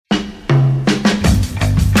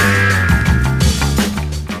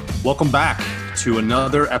Welcome back to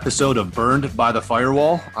another episode of Burned by the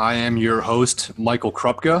Firewall. I am your host, Michael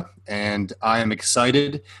Krupka, and I am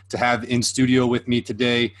excited to have in studio with me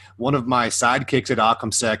today one of my sidekicks at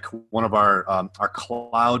OccamSec, one of our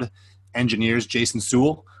cloud engineers, Jason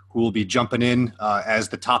Sewell, who will be jumping in as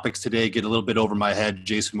the topics today get a little bit over my head.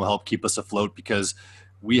 Jason will help keep us afloat because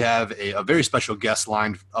we have a very special guest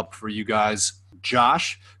lined up for you guys.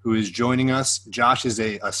 Josh, who is joining us. Josh is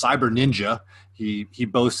a cyber ninja. He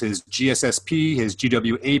boasts his GSSP, his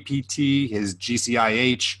GWAPT, his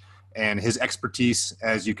GCIH, and his expertise,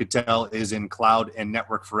 as you could tell, is in cloud and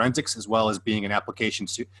network forensics, as well as being an application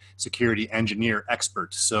security engineer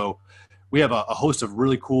expert. So we have a host of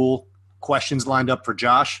really cool questions lined up for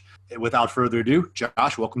Josh. Without further ado,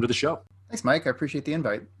 Josh, welcome to the show. Thanks, Mike. I appreciate the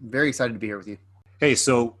invite. Very excited to be here with you. Hey,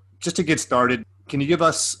 so just to get started, can you give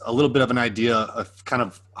us a little bit of an idea of kind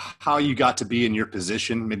of how you got to be in your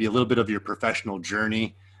position, maybe a little bit of your professional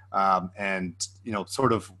journey, and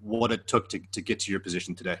sort of what it took to get to your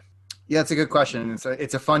position today? Yeah, it's a good question.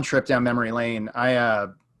 It's a fun trip down memory lane. I,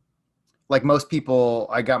 like most people,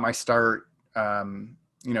 I got my start, 20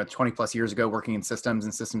 plus years ago working in systems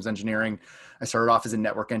and systems engineering. I started off as a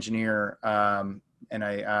network engineer, and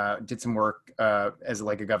I did some work as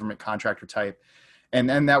like a government contractor type.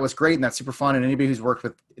 And that was great, and that's super fun. And anybody who's worked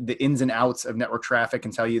with the ins and outs of network traffic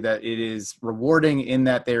can tell you that it is rewarding in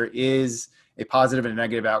that there is a positive and a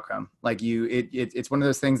negative outcome. Like it's one of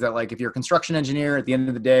those things that, like, if you're a construction engineer, at the end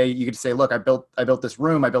of the day, you get to say, look, I built this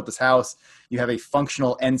room, I built this house. You have a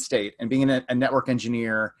functional end state. And being a network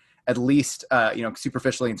engineer, at least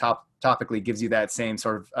superficially and topically, gives you that same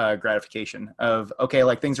sort of gratification of, okay,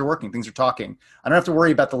 like things are working, things are talking. I don't have to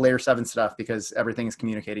worry about the layer 7 stuff because everything is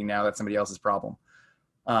communicating now. That's somebody else's problem.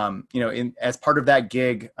 As part of that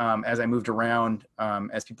gig, as I moved around,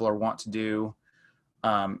 as people are wont to do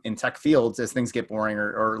in tech fields, as things get boring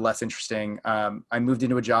or less interesting, I moved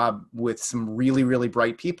into a job with some really, really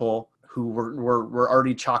bright people who were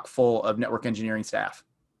already chock full of network engineering staff.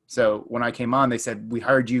 So when I came on, they said, we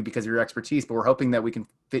hired you because of your expertise, but we're hoping that we can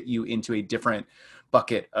fit you into a different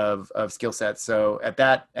bucket of skill sets. So at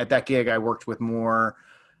that gig, I worked with more,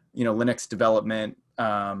 Linux development,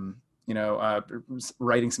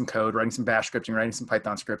 writing some code, writing some bash scripting, writing some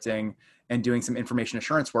Python scripting, and doing some information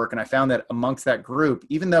assurance work. And I found that amongst that group,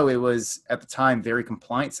 even though it was at the time very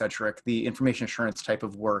compliance centric, the information assurance type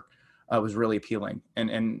of work was really appealing.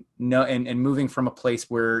 And moving from a place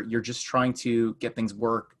where you're just trying to get things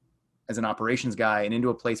work as an operations guy and into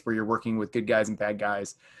a place where you're working with good guys and bad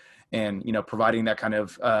guys, and providing that kind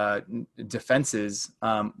of defenses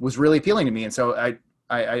was really appealing to me. And so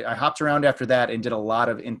I hopped around after that and did a lot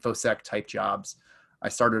of InfoSec type jobs. I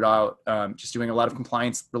started out just doing a lot of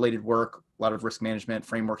compliance related work, a lot of risk management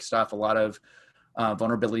framework stuff, a lot of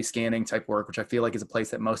vulnerability scanning type work, which I feel like is a place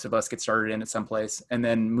that most of us get started in at some place, and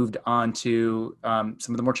then moved on to some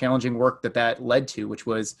of the more challenging work that led to, which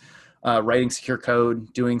was writing secure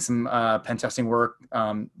code, doing some pen testing work,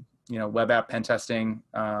 web app pen testing,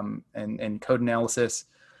 and code analysis,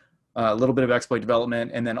 a little bit of exploit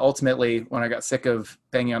development. And then ultimately, when I got sick of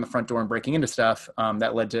banging on the front door and breaking into stuff,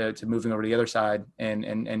 that led to moving over to the other side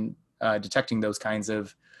and detecting those kinds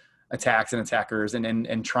of attacks and attackers,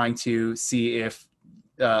 and trying to see if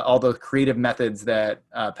all the creative methods that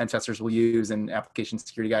pen testers will use and application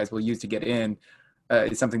security guys will use to get in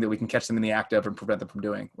is something that we can catch them in the act of and prevent them from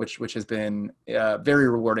doing, which has been very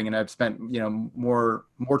rewarding. And I've spent more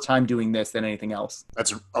time doing this than anything else.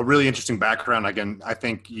 That's a really interesting background. Again, I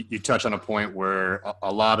think you touch on a point where a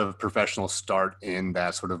lot of professionals start in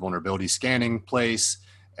that sort of vulnerability scanning place,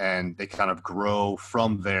 and they kind of grow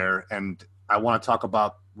from there. And I want to talk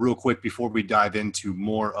about real quick before we dive into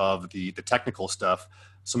more of the technical stuff,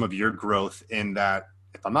 some of your growth in that.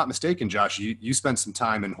 If I'm not mistaken, Josh, you spent some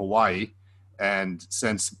time in Hawaii. And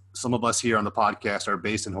since some of us here on the podcast are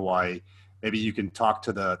based in Hawaii, maybe you can talk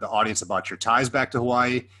to the audience about your ties back to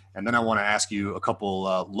Hawaii. And then I want to ask you a couple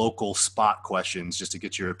local spot questions just to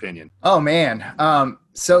get your opinion. Oh, man.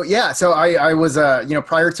 So I was,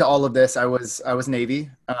 prior to all of this, I was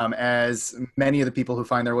Navy, as many of the people who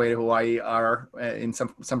find their way to Hawaii are in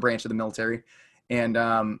some branch of the military. And,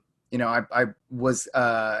 I was,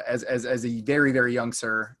 as a very, very young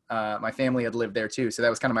sir, my family had lived there too. So that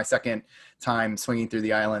was kind of my second time swinging through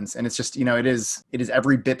the islands. And it's just, it is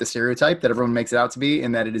every bit the stereotype that everyone makes it out to be,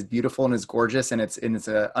 in that it is beautiful and it's gorgeous. And it's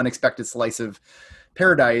an unexpected slice of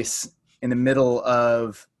paradise in the middle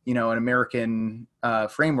of an American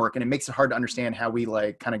framework, and it makes it hard to understand how we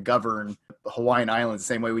like kind of govern the Hawaiian Islands the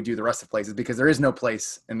same way we do the rest of the places, because there is no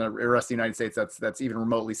place in the rest of the United States that's even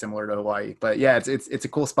remotely similar to Hawaii. But yeah, it's a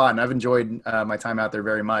cool spot, and I've enjoyed my time out there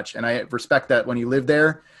very much. And I respect that when you live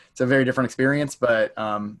there, it's a very different experience. But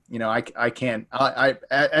I can't.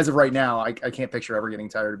 As of right now, I can't picture ever getting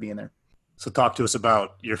tired of being there. So talk to us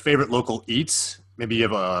about your favorite local eats. Maybe you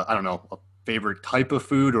have a favorite type of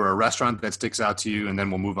food or a restaurant that sticks out to you, and then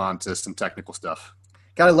we'll move on to some technical stuff.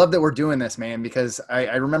 God, I love that we're doing this, man, because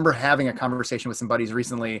I remember having a conversation with some buddies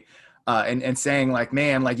recently and saying like,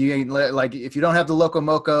 man, like if you don't have the Loco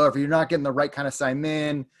Moco, or if you're not getting the right kind of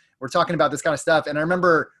Saimin, we're talking about this kind of stuff. And I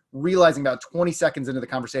remember realizing about 20 seconds into the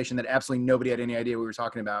conversation that absolutely nobody had any idea what we were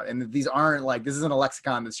talking about. And these aren't like, this isn't a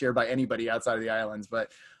lexicon that's shared by anybody outside of the islands.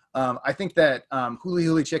 But I think that huli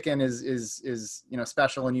huli chicken is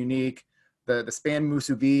special and unique. The span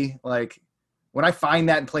musubi, like when I find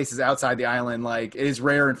that in places outside the island, like it is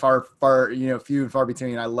rare and far, few and far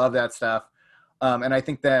between. I love that stuff. And I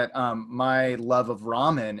think that my love of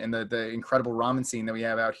ramen and the incredible ramen scene that we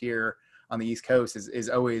have out here on the East Coast is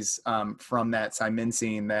always from that Saimin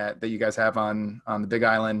scene that you guys have on the Big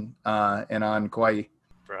Island and on Kauai.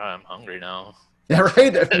 Bro, I'm hungry now. Yeah,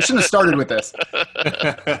 right. We shouldn't have started with this.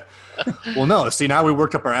 Well, no. See, now we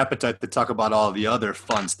worked up our appetite to talk about all the other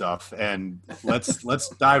fun stuff, and let's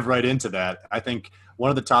dive right into that. I think one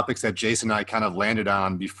of the topics that Jason and I kind of landed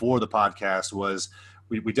on before the podcast was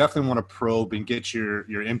we definitely want to probe and get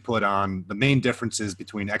your input on the main differences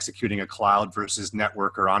between executing a cloud versus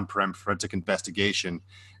network or on-prem forensic investigation,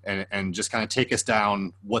 and just kind of take us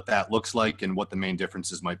down what that looks like and what the main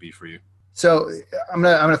differences might be for you. So I'm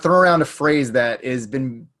gonna throw around a phrase that has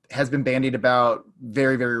been bandied about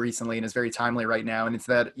very, very recently and is very timely right now. And it's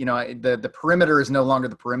that, the perimeter is no longer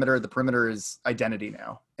the perimeter. The perimeter is identity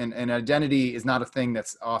now. And identity is not a thing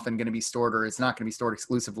that's often going to be stored, or it's not going to be stored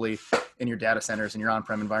exclusively in your data centers and your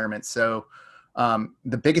on-prem environment. So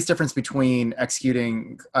the biggest difference between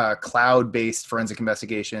executing cloud-based forensic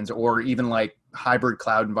investigations or even like hybrid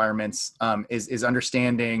cloud environments is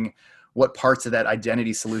understanding what parts of that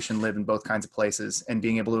identity solution live in both kinds of places and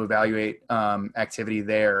being able to evaluate activity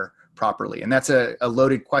there properly. And that's a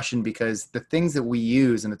loaded question, because the things that we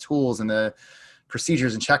use and the tools and the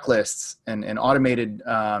procedures and checklists and automated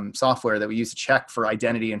software that we use to check for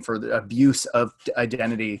identity and for the abuse of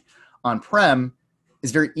identity on-prem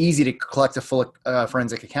is very easy to collect a full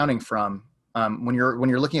forensic accounting from. When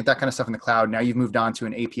you're looking at that kind of stuff in the cloud, now you've moved on to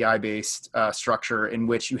an API-based structure in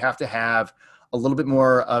which you have to have a little bit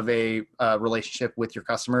more of a relationship with your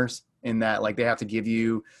customers, in that like they have to give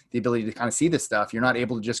you the ability to kind of see this stuff. You're not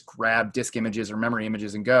able to just grab disk images or memory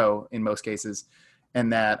images and go in most cases.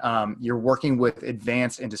 And that you're working with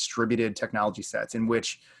advanced and distributed technology sets in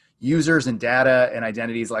which users and data and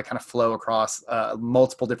identities like kind of flow across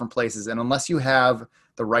multiple different places. And unless you have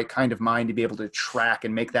the right kind of mind to be able to track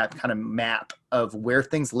and make that kind of map of where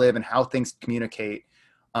things live and how things communicate,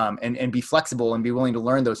 and be flexible and be willing to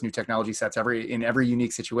learn those new technology sets in every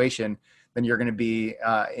unique situation, then you're going to be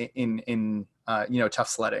in tough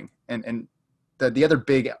sledding. And the other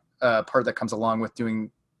big part that comes along with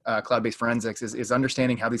doing cloud-based forensics is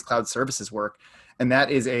understanding how these cloud services work, and that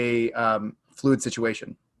is a fluid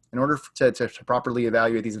situation. In order to properly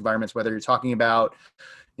evaluate these environments, whether you're talking about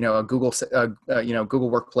a Google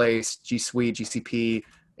Workplace, G Suite, GCP,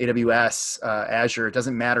 AWS, Azure, it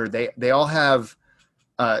doesn't matter. They all have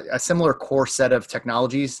a similar core set of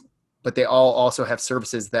technologies, but they all also have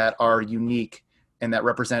services that are unique and that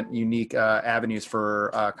represent unique avenues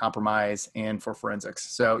for compromise and for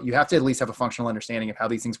forensics. So you have to at least have a functional understanding of how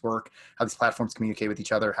these things work, how these platforms communicate with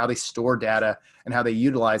each other, how they store data, and how they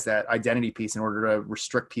utilize that identity piece in order to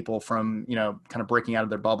restrict people from, kind of breaking out of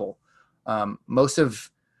their bubble. Most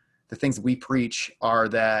of the things we preach are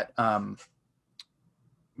that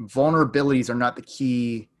vulnerabilities are not the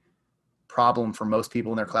key problem for most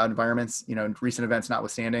people in their cloud environments. Recent events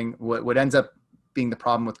notwithstanding, what ends up being the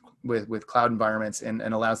problem with cloud environments and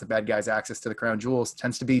allows the bad guys access to the crown jewels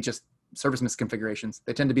tends to be just service misconfigurations.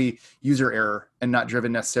 They tend to be user error and not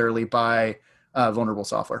driven necessarily by vulnerable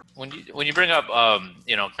software. When you bring up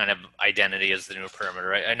kind of identity as the new perimeter,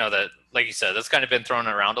 right? I know that, like you said, that's kind of been thrown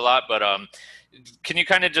around a lot, but can you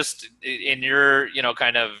kind of just in your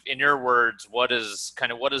words, what does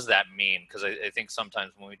that mean? Because I think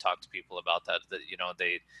sometimes when we talk to people about that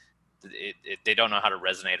they don't know how to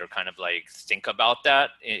resonate or kind of like think about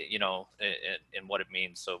that, and what it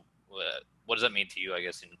means. So what does that mean to you, I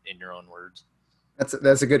guess, in your own words?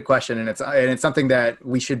 That's a good question. And it's something that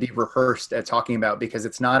we should be rehearsed at talking about, because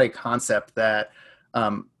it's not a concept that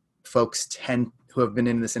folks who have been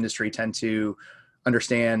in this industry tend to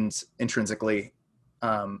understand intrinsically.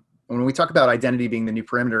 When we talk about identity being the new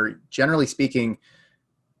perimeter, generally speaking,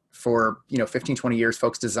 for 15, 20 years,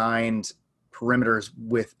 folks designed perimeters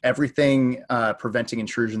with everything preventing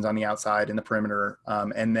intrusions on the outside in the perimeter,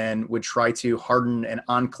 and then would try to harden an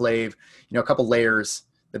enclave, a couple layers,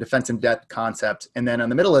 the defense in depth concept. And then in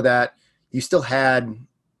the middle of that, you still had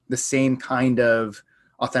the same kind of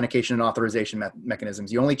authentication and authorization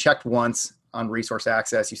mechanisms. You only checked once on resource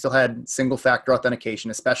access. You still had single factor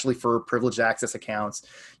authentication, especially for privileged access accounts.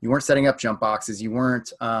 You weren't setting up jump boxes. You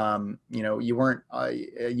weren't,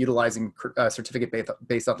 utilizing certificate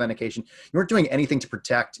based authentication. You weren't doing anything to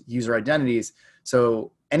protect user identities.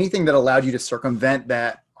 So anything that allowed you to circumvent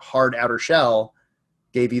that hard outer shell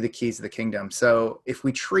gave you the keys to the kingdom. So if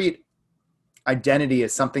we treat identity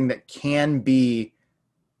as something that can be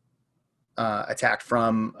attacked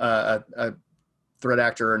from a threat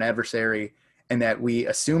actor or an adversary, and that we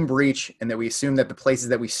assume breach, and that we assume that the places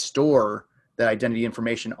that we store that identity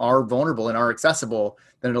information are vulnerable and are accessible,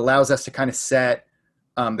 then it allows us to kind of set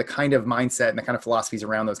the kind of mindset and the kind of philosophies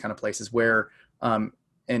around those kind of places where,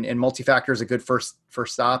 and multi-factor is a good first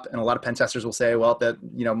stop. And a lot of pen testers will say, well, that,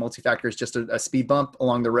 multi-factor is just a speed bump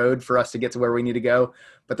along the road for us to get to where we need to go.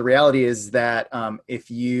 But the reality is that if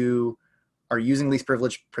you are using least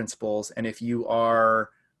privilege principles, and if you are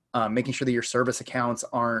making sure that your service accounts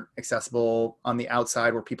aren't accessible on the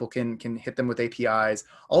outside where people can hit them with APIs,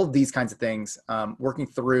 all of these kinds of things, working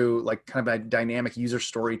through like kind of a dynamic user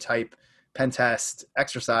story type pen test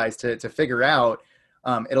exercise to figure out,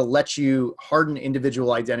 it'll let you harden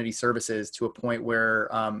individual identity services to a point where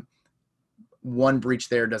one breach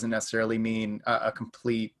there doesn't necessarily mean a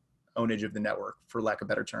complete ownage of the network, for lack of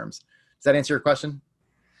better terms. Does that answer your question?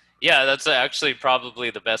 Yeah, that's actually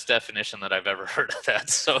probably the best definition that I've ever heard of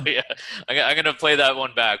that. So yeah, I'm going to play that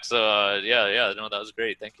one back. So no, that was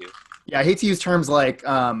great. Thank you. Yeah, I hate to use terms like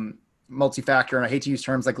multi-factor, and I hate to use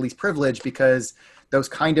terms like least privilege, because those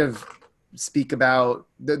kind of speak about,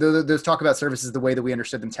 those talk about services the way that we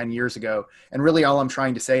understood them 10 years ago. And really all I'm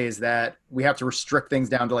trying to say is that we have to restrict things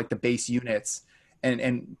down to like the base units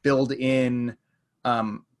and build in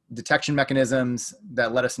detection mechanisms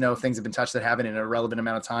that let us know if things have been touched that haven't in a relevant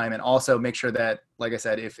amount of time. And also make sure that, like I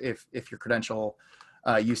said, if your credential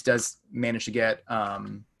use does manage to get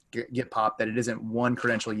popped, that it isn't one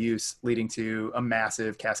credential use leading to a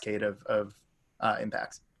massive cascade of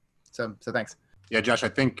impacts. So thanks. Yeah, Josh, I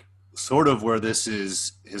think sort of where this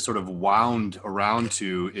is sort of wound around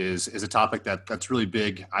to is a topic that's really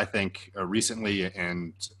big, I think, recently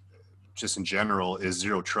and just in general, is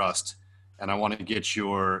zero trust. And I want to get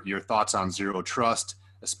your thoughts on zero trust,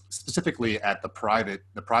 specifically at the private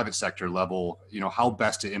sector level, how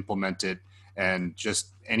best to implement it, and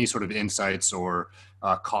just any sort of insights or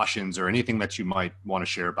cautions or anything that you might want to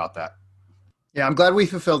share about that. Yeah, I'm glad we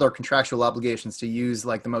fulfilled our contractual obligations to use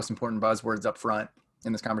like the most important buzzwords up front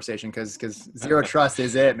in this conversation, because zero trust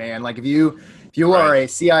is it, man. Like if you are a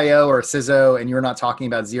CIO or a CISO and you're not talking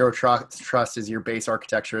about zero trust as your base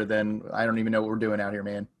architecture, then I don't even know what we're doing out here,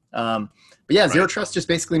 man. But yeah, zero trust just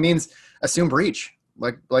basically means assume breach.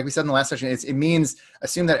 Like we said in the last session, it means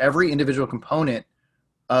assume that every individual component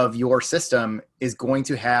of your system is going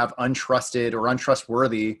to have untrusted or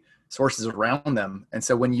untrustworthy sources around them. And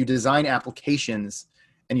so when you design applications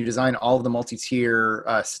and you design all of the multi-tier,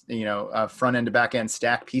 front end to back end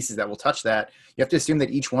stack pieces that will touch that, you have to assume that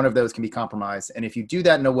each one of those can be compromised. And if you do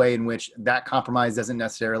that in a way in which that compromise doesn't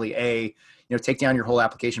necessarily take down your whole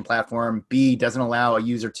application platform, B, doesn't allow a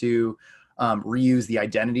user to reuse the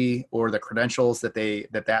identity or the credentials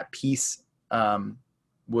that piece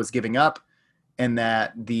was giving up, and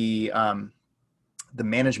that the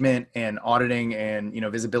management and auditing and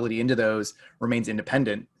visibility into those remains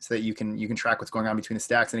independent, so that you can track what's going on between the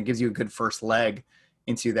stacks, and it gives you a good first leg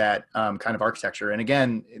into that kind of architecture. And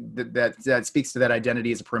again, that speaks to that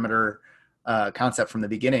identity as a perimeter concept from the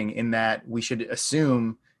beginning, in that we should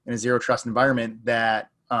assume in a zero trust environment that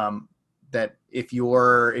that if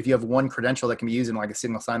you have one credential that can be used in like a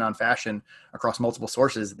single sign-on fashion across multiple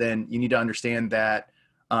sources, then you need to understand that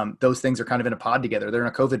those things are kind of in a pod together. They're in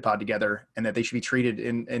a COVID pod together, and that they should be treated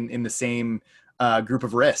in the same group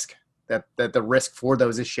of risk, that the risk for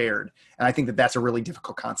those is shared. And I think that that's a really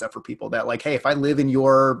difficult concept for people, that like, hey, if I live in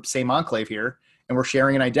your same enclave here and we're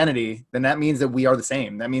sharing an identity, then that means that we are the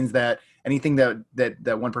same. That means that anything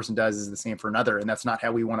that one person does is the same for another. And that's not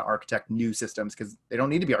how we want to architect new systems, because they don't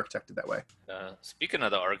need to be architected that way. Speaking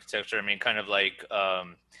of the architecture, I mean, kind of like,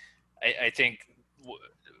 I think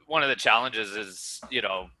one of the challenges is,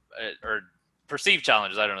 or perceived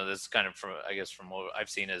challenges, I don't know, this is kind of from, I guess, from what I've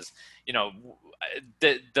seen is, you know,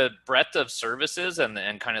 the breadth of services and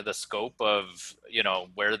kind of the scope of, you know,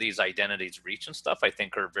 where these identities reach and stuff, I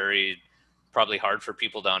think are very probably hard for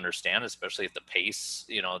people to understand, especially at the pace,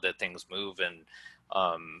 you know, that things move, and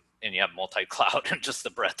you have multi-cloud and just the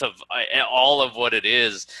breadth of all of what it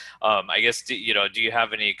is. I guess, do you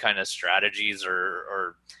have any kind of strategies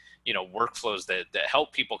or you know, workflows that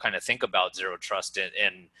help people kind of think about zero trust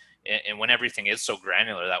and when everything is so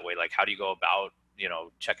granular that way, like how do you go about, you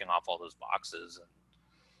know, checking off all those boxes?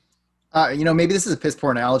 You know, maybe this is a piss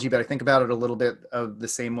poor analogy, but I think about it a little bit of the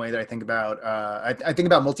same way that I think about, I think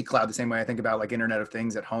about multi-cloud the same way I think about like Internet of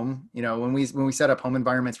Things at home. You know, when we set up home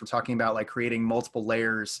environments, we're talking about like creating multiple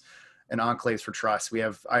layers and enclaves for trust. We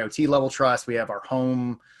have IoT level trust. We have our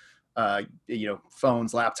home, you know,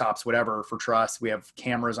 phones, laptops, whatever for trust. We have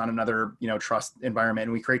cameras on another, you know, trust environment,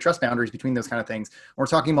 and we create trust boundaries between those kind of things. When we're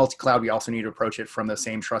talking multi-cloud, we also need to approach it from the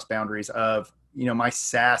same trust boundaries of, you know, my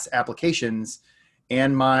SaaS applications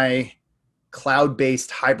and my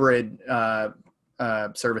cloud-based hybrid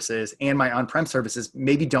services and my on-prem services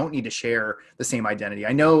maybe don't need to share the same identity.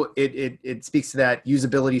 I know it speaks to that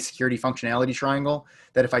usability, security, functionality triangle,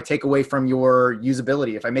 that if I take away from your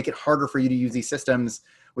usability, if I make it harder for you to use these systems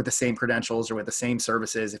with the same credentials or with the same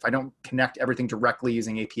services, if I don't connect everything directly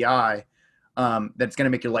using API, that's going to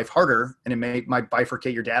make your might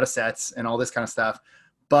bifurcate your data sets and all this kind of stuff.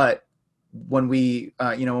 But when we,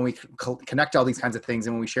 when we connect all these kinds of things,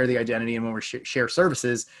 and when we share the identity, and when we share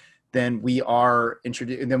services, then we are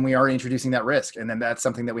introducing that risk. And then that's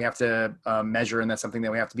something that we have to measure, and that's something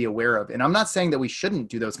that we have to be aware of. And I'm not saying that we shouldn't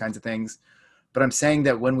do those kinds of things, but I'm saying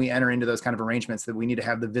that when we enter into those kind of arrangements, that we need to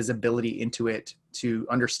have the visibility into it to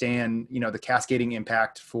understand, you know, the cascading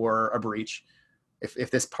impact for a breach.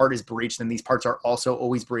 If this part is breached, then these parts are also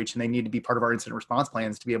always breached, and they need to be part of our incident response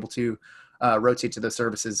plans to be able to rotate to those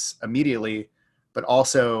services immediately. But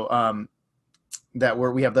also that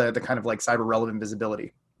we have the kind of like cyber relevant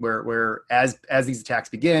visibility, where as these attacks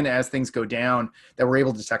begin, as things go down, that we're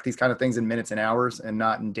able to detect these kind of things in minutes and hours and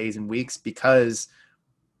not in days and weeks, because,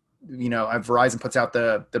 you know, Verizon puts out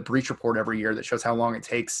the breach report every year that shows how long it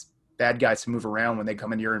takes bad guys to move around when they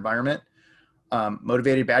come into your environment.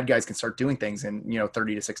 Motivated bad guys can start doing things in, you know,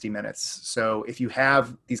 30 to 60 minutes. So if you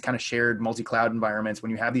have these kind of shared multi-cloud environments, when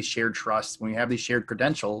you have these shared trusts, when you have these shared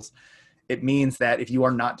credentials, it means that if you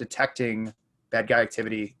are not detecting bad guy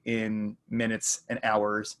activity in minutes and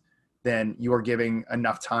hours, then you are giving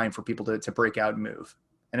enough time for people to break out and move.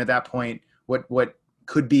 And at that point, what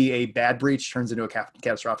could be a bad breach turns into a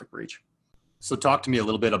catastrophic breach. So talk to me a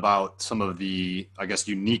little bit about some of the, I guess,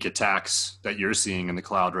 unique attacks that you're seeing in the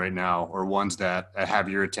cloud right now, or ones that have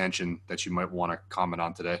your attention that you might want to comment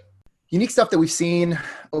on today. Unique stuff that we've seen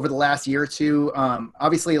over the last year or two.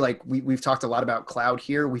 Obviously, like we've talked a lot about cloud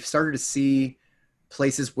here. We've started to see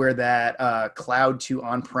places where that cloud to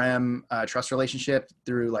on-prem trust relationship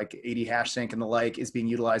through like AD hash sync and the like is being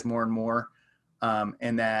utilized more and more.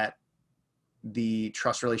 And that the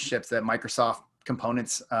trust relationships that Microsoft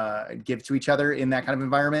components give to each other in that kind of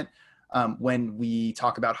environment, when we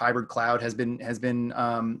talk about hybrid cloud, has been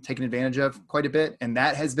taken advantage of quite a bit. And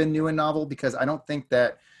that has been new and novel, because I don't think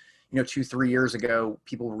that, you know, 2-3 years ago,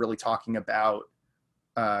 people were really talking about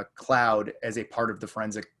cloud as a part of the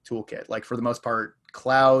forensic toolkit. Like, for the most part,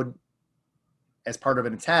 cloud as part of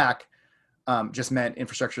an attack just meant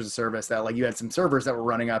infrastructure as a service, that like you had some servers that were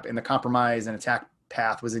running up, and the compromise and attack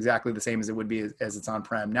path was exactly the same as it would be as it's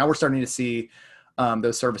on-prem. Now we're starting to see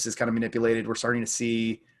those services kind of manipulated. We're starting to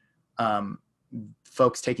see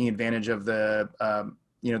folks taking advantage of the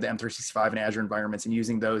the M365 and Azure environments and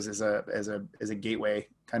using those as a gateway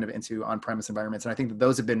kind of into on-premise environments. And I think that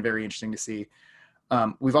those have been very interesting to see.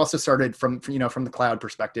 We've also started from the cloud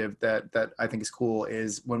perspective that I think is cool,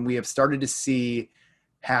 is when we have started to see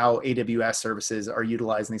how AWS services are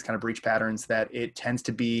utilizing these kind of breach patterns, that it tends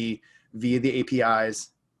to be via the APIs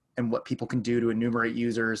and what people can do to enumerate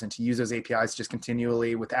users and to use those APIs just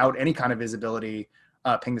continually without any kind of visibility,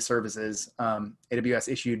 ping the services. AWS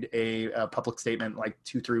issued a public statement like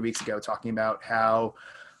 2-3 weeks ago talking about how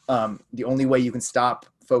the only way you can stop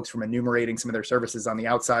folks from enumerating some of their services on the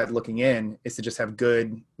outside looking in is to just have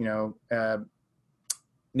good,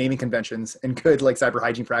 naming conventions and good like cyber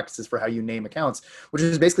hygiene practices for how you name accounts, which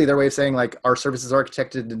is basically their way of saying like our services are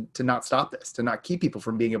architected to not stop this, to not keep people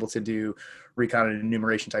from being able to do recon and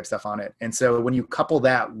enumeration type stuff on it. And so when you couple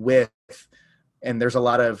that with, and there's a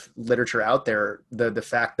lot of literature out there, the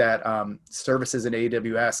fact that services in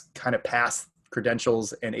AWS kind of pass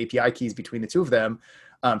credentials and API keys between the two of them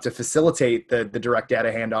to facilitate the direct data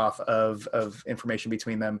handoff of information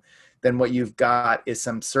between them, then what you've got is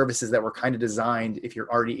some services that were kind of designed, if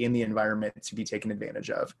you're already in the environment, to be taken advantage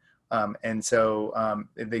of.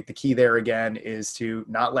 The key there again is to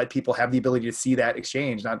not let people have the ability to see that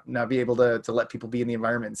exchange, not be able to let people be in the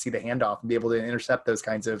environment and see the handoff and be able to intercept those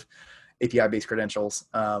kinds of API-based credentials,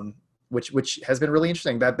 which has been really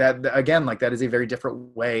interesting. That again, like that is a very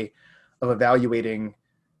different way of evaluating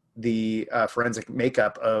the forensic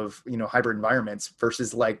makeup of hybrid environments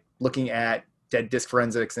versus like looking at dead disk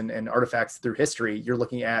forensics and artifacts through history. You're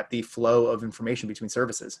looking at the flow of information between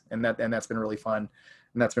services, and that's been really fun,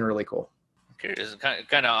 and that's been really cool. Curious,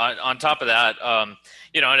 kind of on top of that,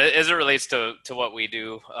 as it relates to what we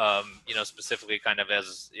do, specifically kind of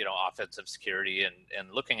as offensive security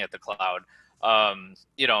and looking at the cloud,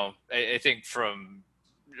 I think from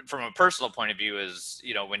a personal point of view is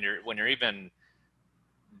when you're even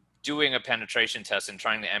doing a penetration test and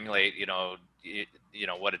trying to emulate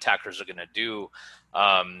what attackers are going to do,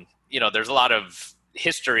 there's a lot of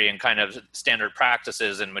history and kind of standard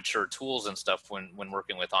practices and mature tools and stuff when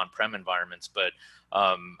working with on-prem environments. But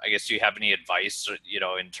I guess, do you have any advice,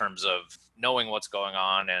 in terms of knowing what's going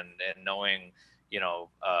on and knowing,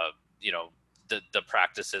 the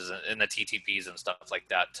practices and the TTPs and stuff like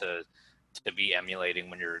that to be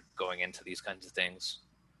emulating when you're going into these kinds of things?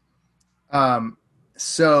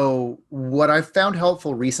 So what I've found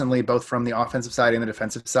helpful recently, both from the offensive side and the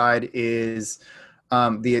defensive side, is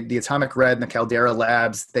the Atomic Red and the Caldera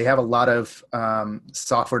labs. They have a lot of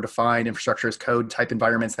software-defined infrastructure as code type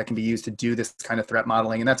environments that can be used to do this kind of threat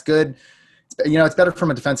modeling, and that's good. It's better from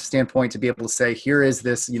a defensive standpoint to be able to say, here is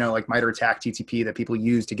this, like MITRE ATT&CK TTP that people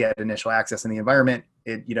use to get initial access in the environment.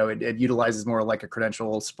 It utilizes more like a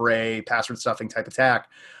credential spray, password stuffing type attack.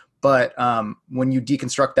 But when you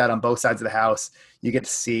deconstruct that on both sides of the house, you get to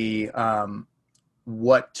see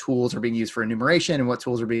what tools are being used for enumeration and what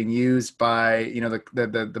tools are being used by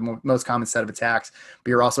the most common set of attacks.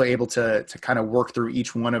 But you're also able to kind of work through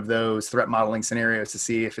each one of those threat modeling scenarios to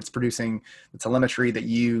see if it's producing the telemetry that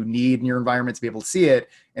you need in your environment to be able to see it,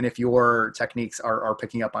 and if your techniques are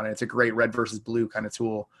picking up on it. It's a great red versus blue kind of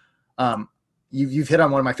tool. You've hit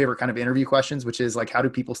on one of my favorite kind of interview questions, which is like, how do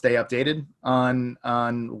people stay updated on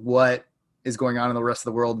what is going on in the rest of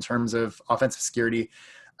the world in terms of offensive security?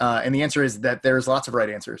 And the answer is that there's lots of right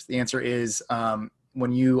answers. The answer is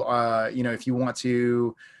when you, if you want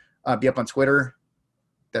to be up on Twitter,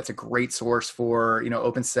 that's a great source for,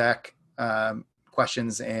 OpenSec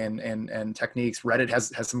questions and techniques. Reddit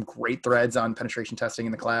has some great threads on penetration testing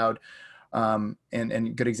in the cloud.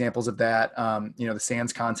 And good examples of that, the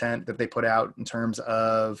SANS content that they put out in terms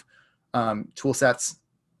of tool sets.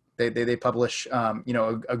 They publish,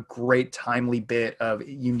 a great timely bit of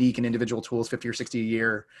unique and individual tools, 50 or 60 a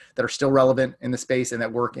year, that are still relevant in the space and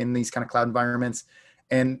that work in these kind of cloud environments.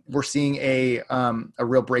 And we're seeing a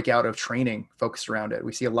real breakout of training focused around it.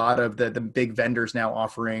 We see a lot of the big vendors now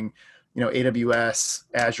offering, AWS,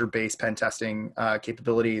 Azure-based pen testing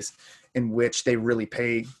capabilities, in which they really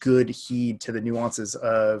pay good heed to the nuances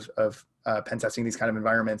of pen testing these kind of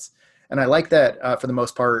environments. And I like that for the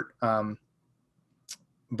most part,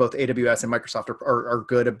 both AWS and Microsoft are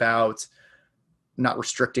good about not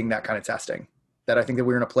restricting that kind of testing. That I think that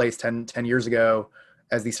we were in a place 10 years ago,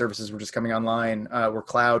 as these services were just coming online, where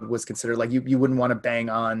cloud was considered like you wouldn't want to bang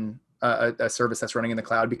on a service that's running in the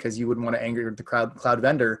cloud because you wouldn't want to anger the cloud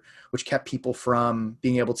vendor, which kept people from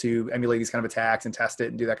being able to emulate these kind of attacks and test it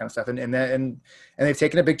and do that kind of stuff. And they've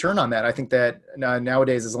taken a big turn on that. I think that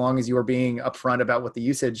nowadays, as long as you are being upfront about what the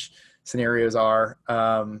usage scenarios are,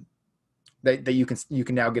 that you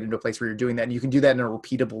can now get into a place where you're doing that, and you can do that in a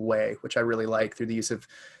repeatable way, which I really like, through the use of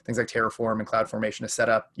things like Terraform and CloudFormation to set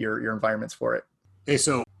up your environments for it. Hey,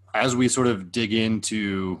 so as we sort of dig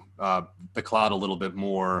into the cloud a little bit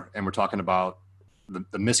more, and we're talking about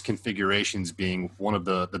the misconfigurations being one of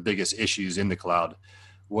the biggest issues in the cloud,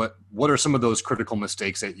 what are some of those critical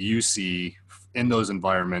mistakes that you see in those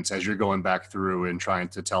environments as you're going back through and trying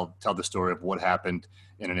to tell the story of what happened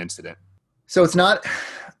in an incident? So it's not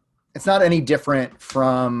any different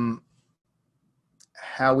from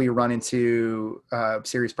how we run into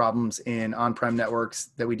serious problems in on-prem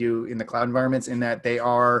networks that we do in the cloud environments, in that they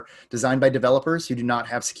are designed by developers who do not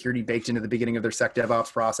have security baked into the beginning of their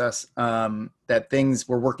SecDevOps process, that things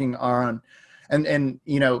we're working on. And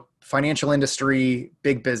financial industry,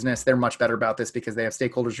 big business, they're much better about this because they have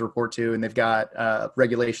stakeholders to report to, and they've got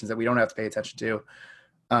regulations that we don't have to pay attention to.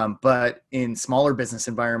 But in smaller business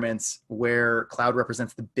environments where cloud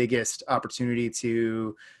represents the biggest opportunity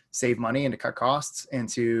to save money and to cut costs and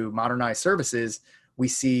to modernize services, we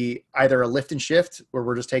see either a lift and shift, where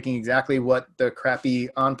we're just taking exactly what the crappy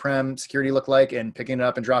on-prem security looked like and picking it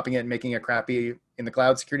up and dropping it and making a crappy in the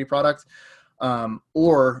cloud security product,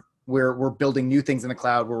 or we're building new things in the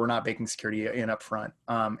cloud where we're not baking security in up front.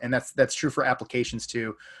 And that's true for applications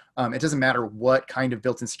too. It doesn't matter what kind of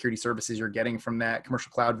built-in security services you're getting from that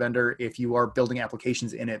commercial cloud vendor. If you are building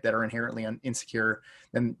applications in it that are inherently insecure,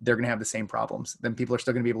 then they're going to have the same problems. Then people are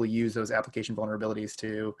still going to be able to use those application vulnerabilities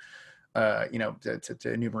to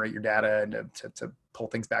enumerate your data and to pull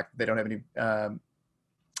things back that they don't have any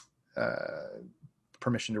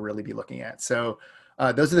permission to really be looking at. So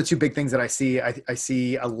those are the two big things that I see. I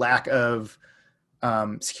see a lack of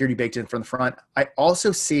security baked in from the front. I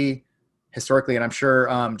also see historically, and I'm sure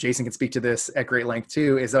Jason can speak to this at great length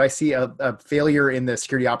too, is that I see a failure in the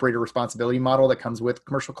security operator responsibility model that comes with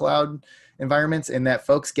commercial cloud environments, and that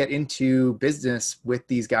folks get into business with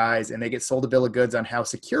these guys and they get sold a bill of goods on how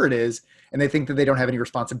secure it is, and they think that they don't have any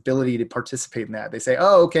responsibility to participate in that. They say,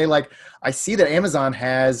 oh, okay, like I see that Amazon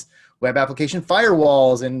has web application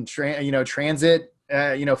firewalls and transit,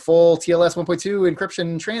 full TLS 1.2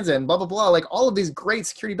 encryption transit and blah, blah, blah. Like all of these great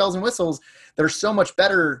security bells and whistles that are so much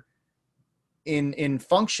better in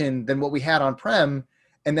function than what we had on-prem.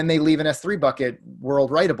 And then they leave an S3 bucket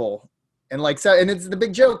world writable. And and it's the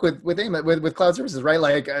big joke with cloud services, right?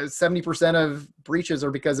 Like 70% of breaches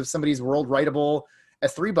are because of somebody's world writable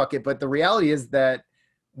S3 bucket. But the reality is that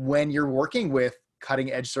when you're working with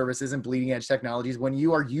cutting edge services and bleeding edge technologies, when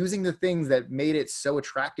you are using the things that made it so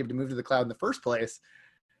attractive to move to the cloud in the first place,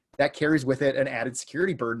 that carries with it an added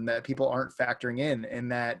security burden that people aren't factoring in,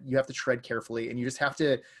 and that you have to tread carefully. And you just have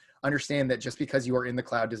to understand that just because you are in the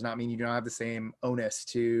cloud does not mean you don't have the same onus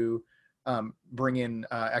to bring in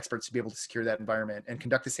experts to be able to secure that environment and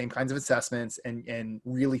conduct the same kinds of assessments and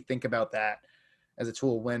really think about that as a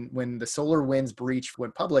tool. When the SolarWinds breach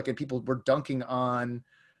went public and people were dunking on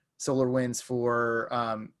SolarWinds for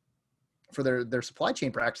their supply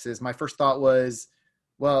chain practices, my first thought was,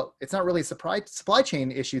 well, it's not really a supply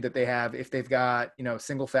chain issue that they have if they've got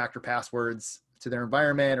single factor passwords to their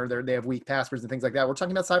environment, or they have weak passwords and things like that. We're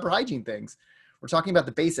talking about cyber hygiene things. We're talking about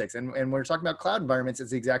the basics, and when we're talking about cloud environments, it's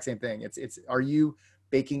the exact same thing. It's are you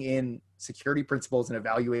baking in security principles and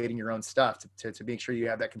evaluating your own stuff to make sure you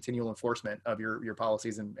have that continual enforcement of your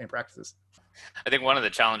policies and practices. I think one of the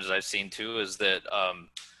challenges I've seen too is that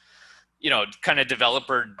kind of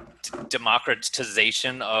developer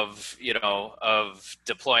democratization of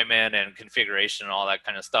deployment and configuration and all that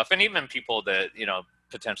kind of stuff, and even people that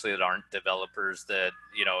potentially that aren't developers, that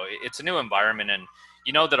it's a new environment, and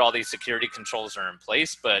that all these security controls are in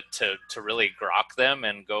place, but to really grok them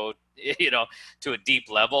and go to a deep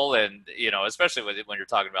level, and especially when you're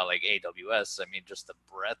talking about like AWS, I mean, just the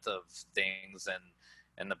breadth of things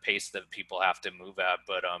and the pace that people have to move at.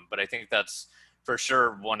 But I think that's for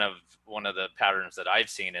sure one of the patterns that I've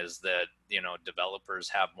seen is that developers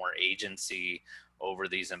have more agency over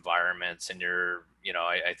these environments, and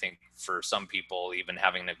I think for some people even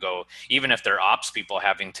having to go, even if they're ops people,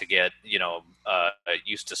 having to get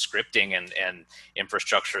used to scripting and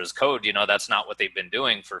infrastructure as code, that's not what they've been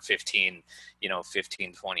doing for 15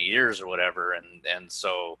 20 years or whatever, and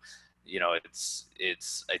so it's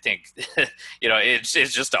I think it's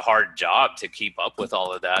just a hard job to keep up with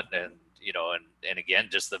all of that, and and again,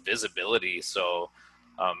 just the visibility. So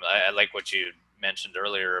I like what you mentioned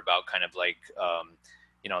earlier about kind of like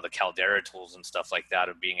the Caldera tools and stuff like that,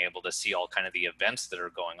 of being able to see all kind of the events that are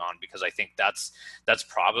going on, because I think that's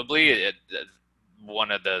probably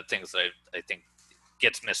one of the things that I think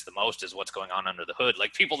gets missed the most is what's going on under the hood.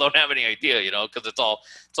 Like people don't have any idea, because it's all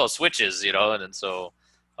switches, and so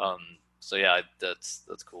yeah,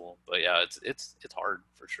 that's cool. But yeah, it's hard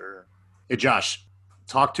for sure. Hey Josh,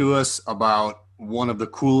 talk to us about one of the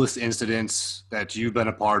coolest incidents that you've been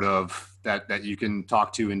a part of that you can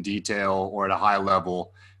talk to in detail or at a high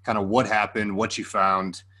level, kind of what happened, what you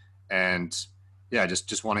found, and yeah,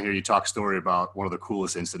 just want to hear you talk story about one of the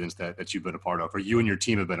coolest incidents that you've been a part of, or you and your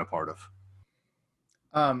team have been a part of.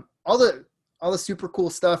 All the super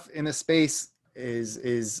cool stuff in this space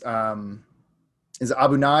is Abu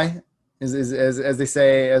Nai, is as they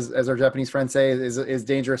say, as our Japanese friends say, is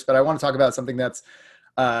dangerous. But I want to talk about something that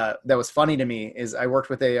was funny to me. Is I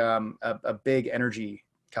worked with a big energy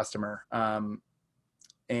customer,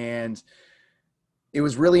 and it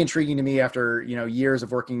was really intriguing to me after years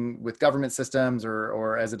of working with government systems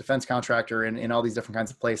or as a defense contractor in all these different kinds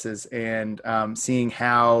of places, and seeing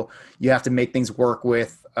how you have to make things work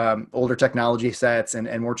with older technology sets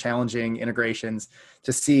and more challenging integrations,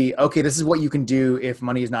 to see, okay, this is what you can do if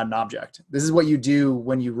money is not an object. This is what you do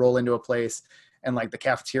when you roll into a place and like the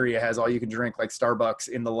cafeteria has all you can drink, like Starbucks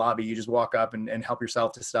in the lobby. You just walk up and help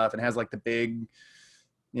yourself to stuff, and has like the big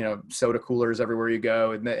soda coolers everywhere you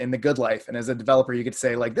go in the good life. And as a developer, you get to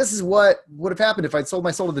say like, this is what would have happened if I'd sold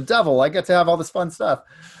my soul to the devil. I get to have all this fun stuff.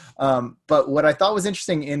 But what I thought was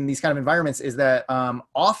interesting in these kind of environments is that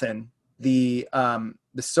often the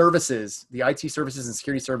services, the IT services and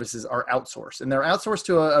security services are outsourced, and they're outsourced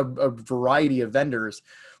to a variety of vendors,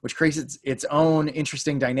 which creates its own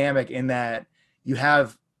interesting dynamic in that you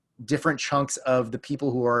have different chunks of the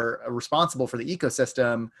people who are responsible for the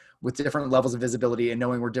ecosystem with different levels of visibility and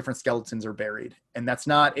knowing where different skeletons are buried. And that's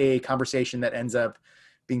not a conversation that ends up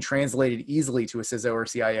being translated easily to a CISO or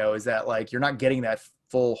CIO, is that like, you're not getting that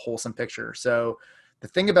full wholesome picture. So the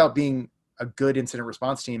thing about being a good incident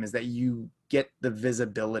response team is that you get the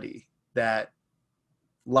visibility that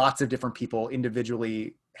lots of different people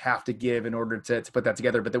individually have to give in order to put that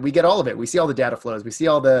together, but that we get all of it. We see all the data flows, we see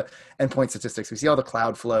all the endpoint statistics, we see all the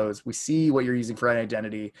cloud flows, we see what you're using for an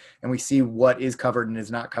identity, and we see what is covered and is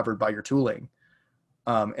not covered by your tooling.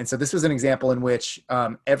 And so this was an example in which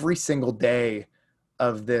every single day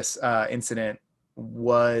of this incident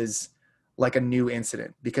was like a new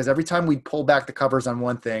incident, because every time we'd pull back the covers on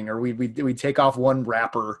one thing, or we'd take off one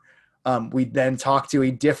wrapper, we'd then talk to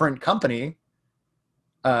a different company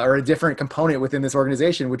or a different component within this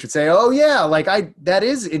organization, which would say, oh yeah, like that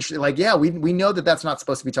is interesting. Like, yeah, we know that that's not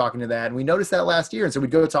supposed to be talking to that. And we noticed that last year. And so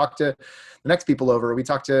we'd go talk to the next people over. We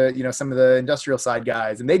talk to, some of the industrial side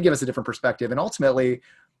guys, and they'd give us a different perspective. And ultimately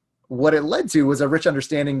what it led to was a rich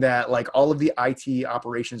understanding that like all of the IT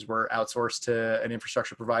operations were outsourced to an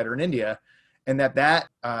infrastructure provider in India, and that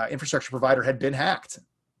infrastructure provider had been hacked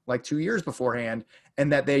like 2 years beforehand,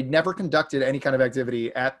 and that they'd never conducted any kind of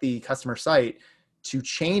activity at the customer site to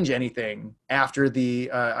change anything after the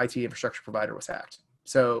IT infrastructure provider was hacked.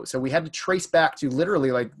 So we had to trace back to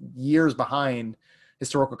literally like years behind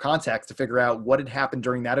historical context to figure out what had happened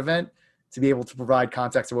during that event, to be able to provide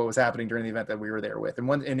context to what was happening during the event that we were there with.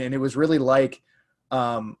 And it was really like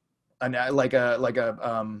what's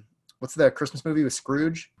the Christmas movie with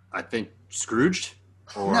Scrooge? I think Scrooged.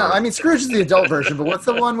 No, I mean Scrooge is the adult version, but what's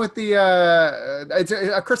the one with the it's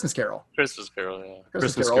a Christmas Carol. Christmas Carol, yeah.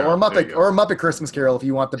 Christmas Carol. Or a Muppet Christmas Carol if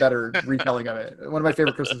you want the better retelling of it. One of my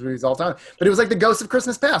favorite Christmas movies of all time. But it was like the Ghost of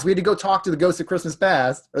Christmas Past. We had to go talk to the Ghost of Christmas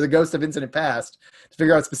Past, or the Ghost of Incident Past, to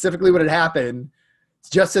figure out specifically what had happened,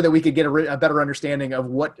 just so that we could get a better understanding of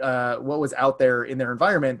what was out there in their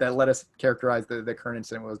environment that let us characterize the current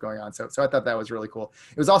incident, what was going on. So I thought that was really cool.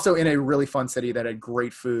 It was also in a really fun city that had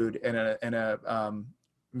great food and a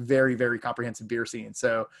very, very comprehensive beer scene.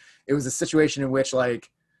 So it was a situation in which, like,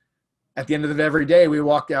 at the end of every day, we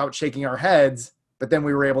walked out shaking our heads, but then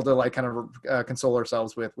we were able to like kind of console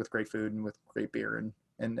ourselves with great food and with great beer,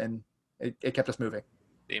 and it kept us moving.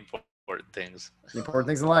 The important things. The important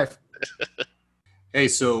things in life. Hey,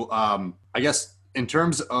 so I guess in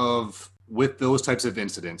terms of with those types of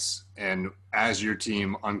incidents, and as your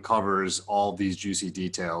team uncovers all these juicy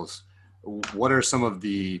details, what are some of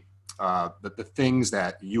the things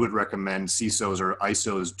that you would recommend CISOs or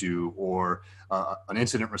ISOs do, or an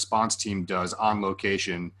incident response team does on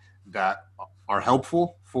location that are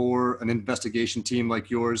helpful for an investigation team like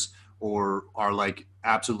yours, or are like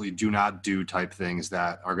absolutely do not do type things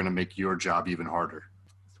that are going to make your job even harder?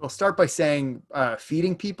 I'll start by saying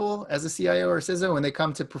feeding people as a CIO or CISO when they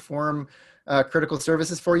come to perform critical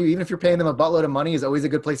services for you, even if you're paying them a buttload of money, is always a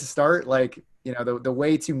good place to start. Like, the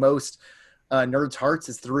way to most nerds' hearts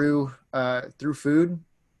is through food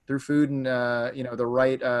and the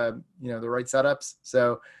right setups.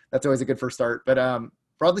 So that's always a good first start. But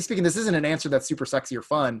broadly speaking, this isn't an answer that's super sexy or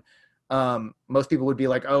fun. Most people would be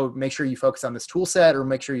like, oh, make sure you focus on this tool set, or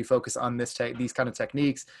make sure you focus on these kind of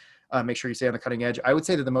techniques. Make sure you stay on the cutting edge. I would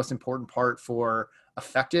say that the most important part for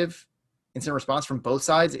effective incident response from both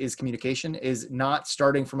sides is communication, is not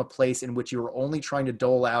starting from a place in which you are only trying to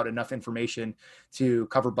dole out enough information to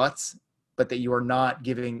cover butts, but that you are not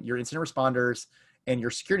giving your incident responders and your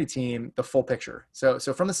security team the full picture. So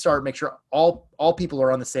from the start, make sure all people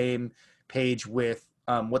are on the same page with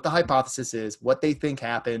what the hypothesis is, what they think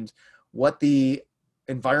happened, what the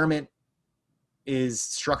environment is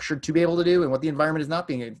structured to be able to do, and what the environment is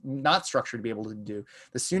not structured to be able to do.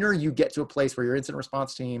 The sooner you get to a place where your incident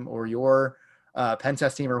response team or your pen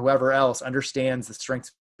test team or whoever else understands the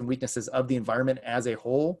strengths and weaknesses of the environment as a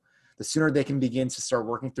whole, the sooner they can begin to start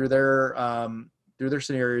working through their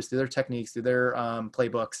scenarios, through their techniques, through their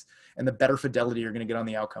playbooks, and the better fidelity you're going to get on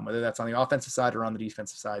the outcome, whether that's on the offensive side or on the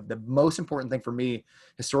defensive side. The most important thing for me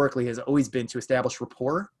historically has always been to establish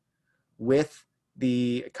rapport with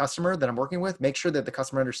the customer that I'm working with. Make sure that the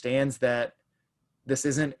customer understands that this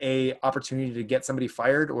isn't a opportunity to get somebody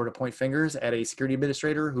fired or to point fingers at a security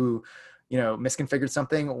administrator who misconfigured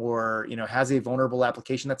something or, has a vulnerable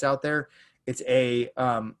application that's out there, it's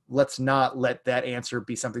let's not let that answer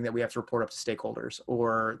be something that we have to report up to stakeholders,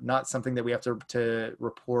 or not something that we have to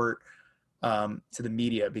report to the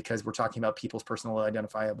media, because we're talking about people's personal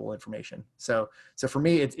identifiable information. So for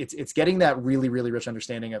me, it's getting that really, really rich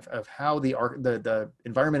understanding of how the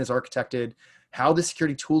environment is architected, how the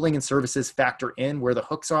security tooling and services factor in, where the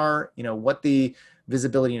hooks are, what the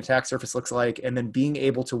visibility and attack surface looks like, and then being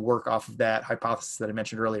able to work off of that hypothesis that I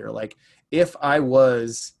mentioned earlier. Like, if I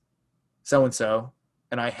was so-and-so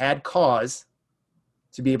and I had cause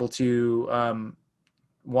to be able to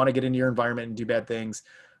want to get into your environment and do bad things,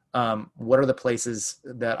 what are the places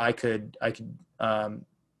that I could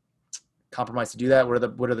compromise to do that?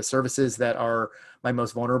 What are the services that are my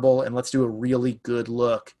most vulnerable? And let's do a really good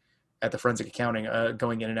look at the forensic accounting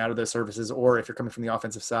going in and out of those services, or if you're coming from the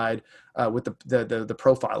offensive side, with the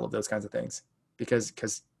profile of those kinds of things, because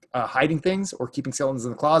hiding things or keeping skeletons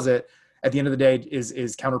in the closet at the end of the day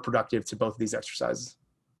is counterproductive to both of these exercises.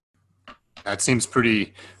 That seems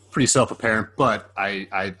pretty self-apparent, but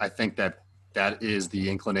I think that is the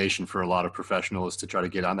inclination for a lot of professionals, to try to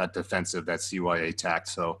get on that defensive, that CYA tact.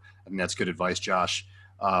 So I think that's good advice, Josh.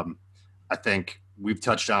 I think we've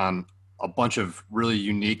touched on a bunch of really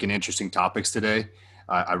unique and interesting topics today.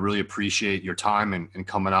 I really appreciate your time and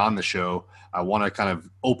coming on the show. I want to kind of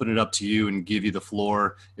open it up to you and give you the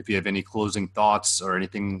floor. If you have any closing thoughts or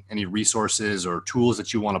anything, any resources or tools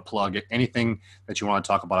that you want to plug, anything that you want to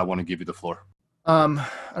talk about, I want to give you the floor.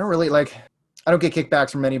 I don't get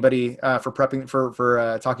kickbacks from anybody for prepping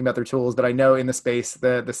for talking about their tools, but I know in the space,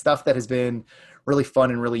 the stuff that has been really fun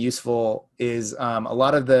and really useful is a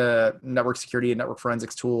lot of the network security and network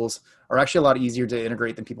forensics tools are actually a lot easier to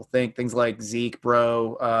integrate than people think. Things like Zeek,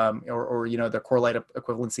 Bro, or the Corelight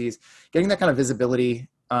equivalencies, getting that kind of visibility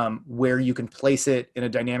where you can place it in a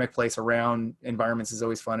dynamic place around environments is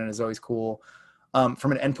always fun and is always cool.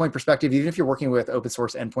 From an endpoint perspective, even if you're working with open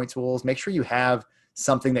source endpoint tools, make sure you have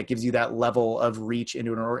something that gives you that level of reach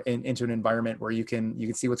into an environment where you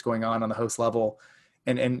can see what's going on the host level.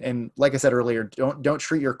 And like I said earlier, don't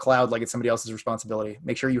treat your cloud like it's somebody else's responsibility.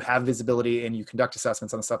 Make sure you have visibility and you conduct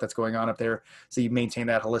assessments on the stuff that's going on up there, so you maintain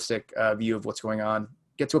that holistic view of what's going on.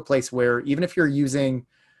 Get to a place where even if you're using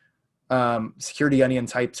security onion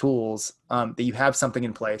type tools, that you have something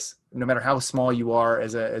in place. No matter how small you are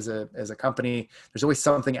as a company, there's always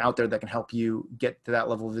something out there that can help you get to that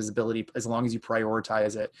level of visibility, as long as you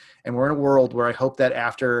prioritize it. And we're in a world where I hope that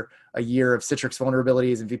after a year of Citrix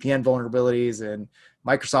vulnerabilities and VPN vulnerabilities and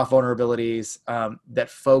Microsoft vulnerabilities, that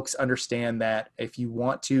folks understand that if you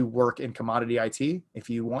want to work in commodity IT, if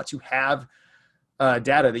you want to have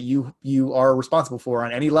data that you are responsible for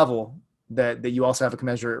on any level, that you also have a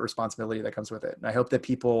commensurate responsibility that comes with it. And I hope that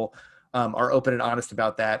people are open and honest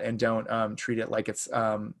about that, and don't treat it like it's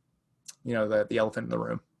the elephant in the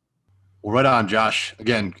room. Well, right on, Josh.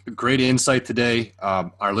 Again, great insight today.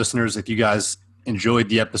 Our listeners, if you guys enjoyed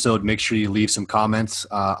the episode, make sure you leave some comments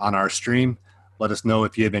on our stream. Let us know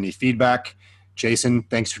if you have any feedback. Jason,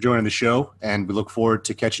 thanks for joining the show, and we look forward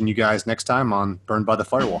to catching you guys next time on Burned by the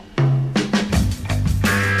Firewall.